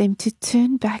one of them to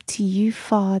turn back to you,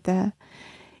 Father.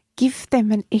 Give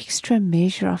them an extra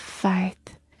measure of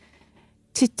faith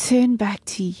to turn back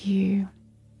to you.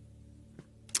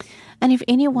 And if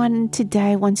anyone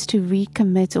today wants to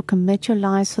recommit or commit your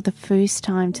lives for the first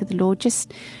time to the Lord,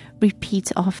 just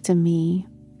repeat after me.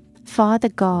 Father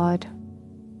God,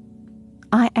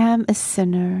 I am a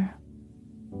sinner.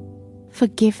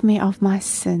 Forgive me of my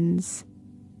sins.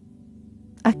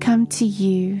 I come to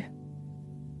you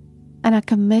and I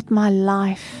commit my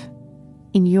life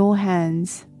in your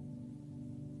hands.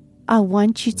 I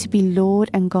want you to be Lord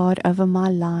and God over my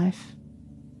life.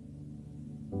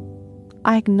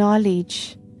 I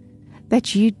acknowledge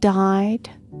that you died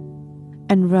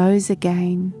and rose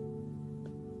again,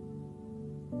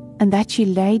 and that you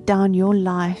laid down your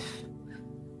life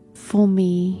for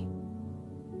me.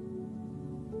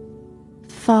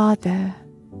 Father,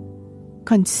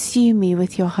 consume me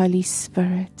with your Holy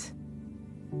Spirit.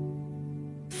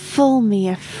 Fill me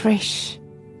afresh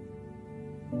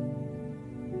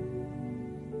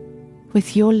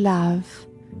with your love,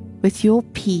 with your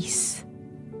peace,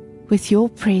 with your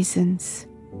presence.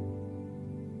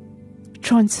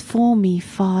 Transform me,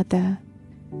 Father,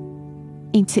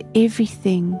 into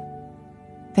everything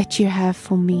that you have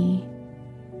for me.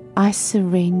 I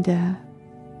surrender.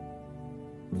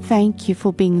 Thank you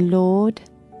for being Lord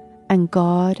and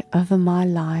God over my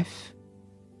life.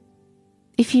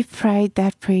 If you prayed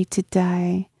that prayer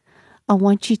today, I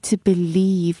want you to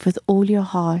believe with all your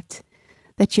heart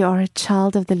that you are a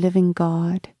child of the living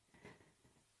God.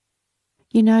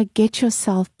 You know, get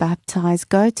yourself baptized.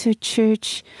 Go to a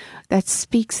church that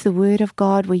speaks the word of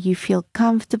God, where you feel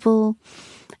comfortable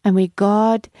and where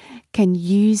God can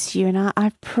use you. And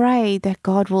I pray that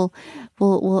God will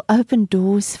open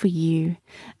doors for you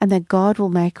and that God will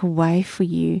make a way for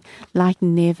you like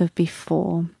never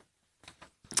before.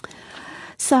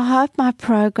 So I hope my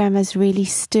program has really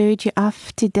stirred you up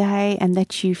today, and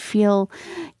that you feel,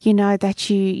 that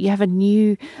you have a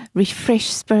new,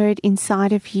 refreshed spirit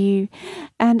inside of you.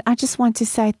 And I just want to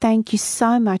say thank you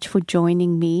so much for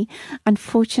joining me.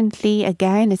 Unfortunately,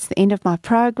 again, it's the end of my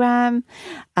program.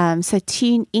 So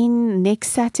tune in next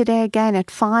Saturday again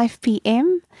at 5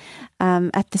 p.m.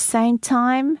 At the same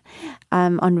time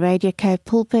on Radio K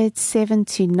Pulpit, 7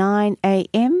 to 9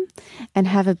 a.m. And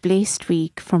have a blessed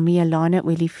week from me, Alana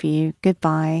Willifew.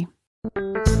 Goodbye.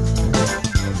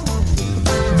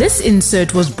 This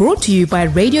insert was brought to you by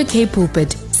Radio K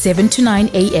Pulpit, 7 to 9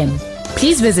 a.m.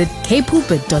 Please visit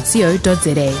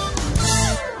kpulpit.co.za.